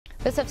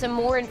Let's have some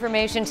more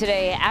information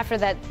today after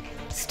that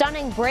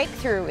stunning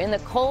breakthrough in the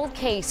cold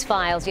case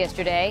files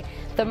yesterday.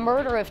 The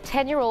murder of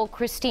 10-year-old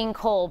Christine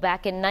Cole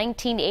back in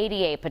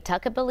 1988.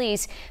 Pawtucket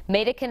police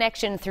made a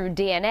connection through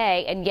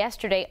DNA and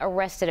yesterday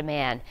arrested a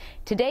man.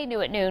 Today,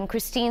 new at noon,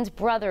 Christine's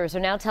brothers are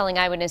now telling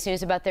Eyewitness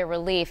News about their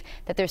relief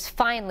that there's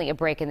finally a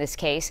break in this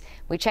case.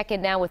 We check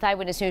in now with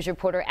Eyewitness News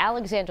reporter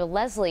Alexandra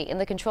Leslie in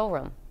the control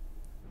room.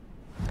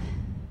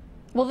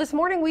 Well, this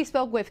morning we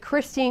spoke with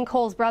Christine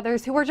Cole's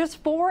brothers, who were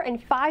just 4 and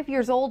 5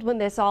 years old when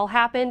this all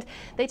happened.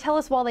 They tell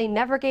us while they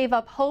never gave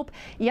up hope,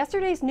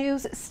 yesterday's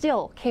news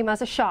still came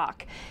as a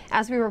shock.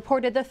 As we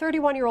reported, the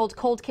 31-year-old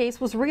cold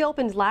case was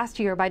reopened last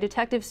year by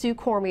Detective Sue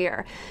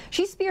Cormier.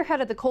 She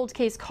spearheaded the Cold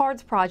Case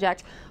Cards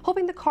project,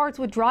 hoping the cards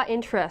would draw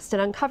interest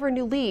and uncover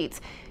new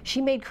leads. She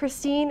made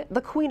Christine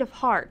the Queen of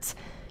Hearts.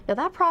 Now,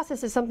 that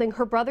process is something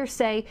her brothers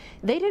say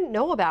they didn't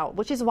know about,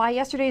 which is why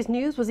yesterday's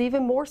news was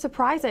even more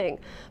surprising.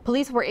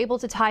 Police were able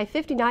to tie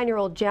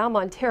 59-year-old Jao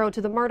Montero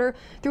to the murder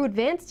through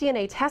advanced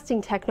DNA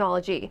testing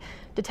technology.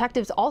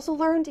 Detectives also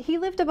learned he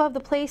lived above the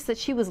place that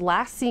she was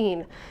last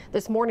seen.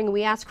 This morning,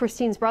 we asked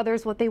Christine's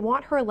brothers what they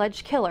want her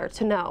alleged killer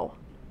to know.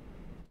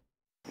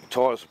 He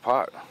tore us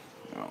apart,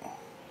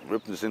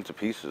 ripped us into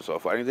pieces. So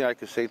anything I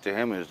could say to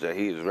him is that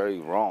he is very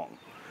wrong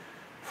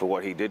for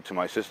what he did to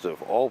my sister,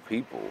 of all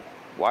people.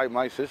 Why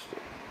my sister?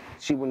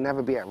 She will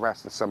never be at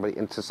rest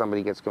until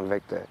somebody gets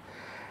convicted.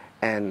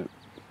 And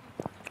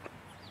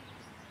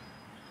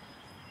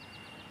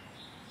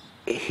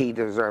he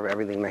deserves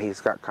everything that he's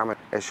got coming.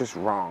 It's just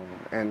wrong,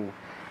 and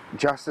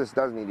justice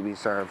does need to be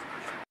served.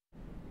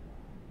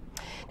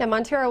 Now,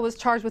 Montero was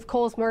charged with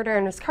Cole's murder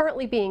and is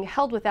currently being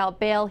held without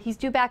bail. He's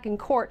due back in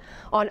court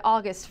on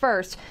August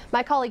 1st.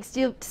 My colleague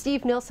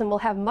Steve Nielsen will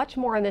have much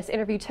more on this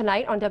interview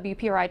tonight on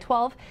WPRI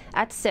 12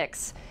 at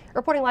 6.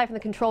 Reporting live from the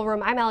control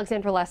room, I'm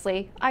Alexandra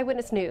Leslie,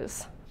 Eyewitness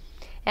News.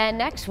 And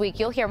next week,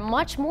 you'll hear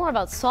much more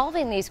about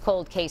solving these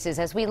cold cases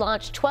as we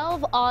launch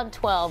 12 on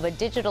 12, a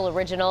digital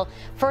original.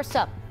 First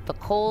up, the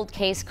cold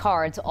case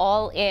cards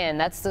all in.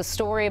 That's the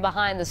story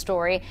behind the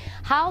story,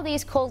 how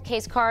these cold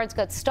case cards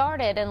got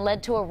started and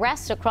led to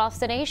arrests across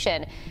the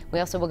nation. We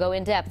also will go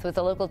in depth with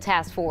the local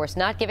task force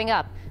not giving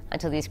up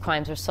until these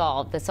crimes are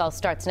solved. This all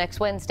starts next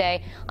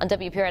Wednesday on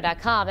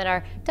WPRI.com and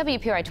our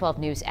WPRI 12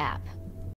 News app.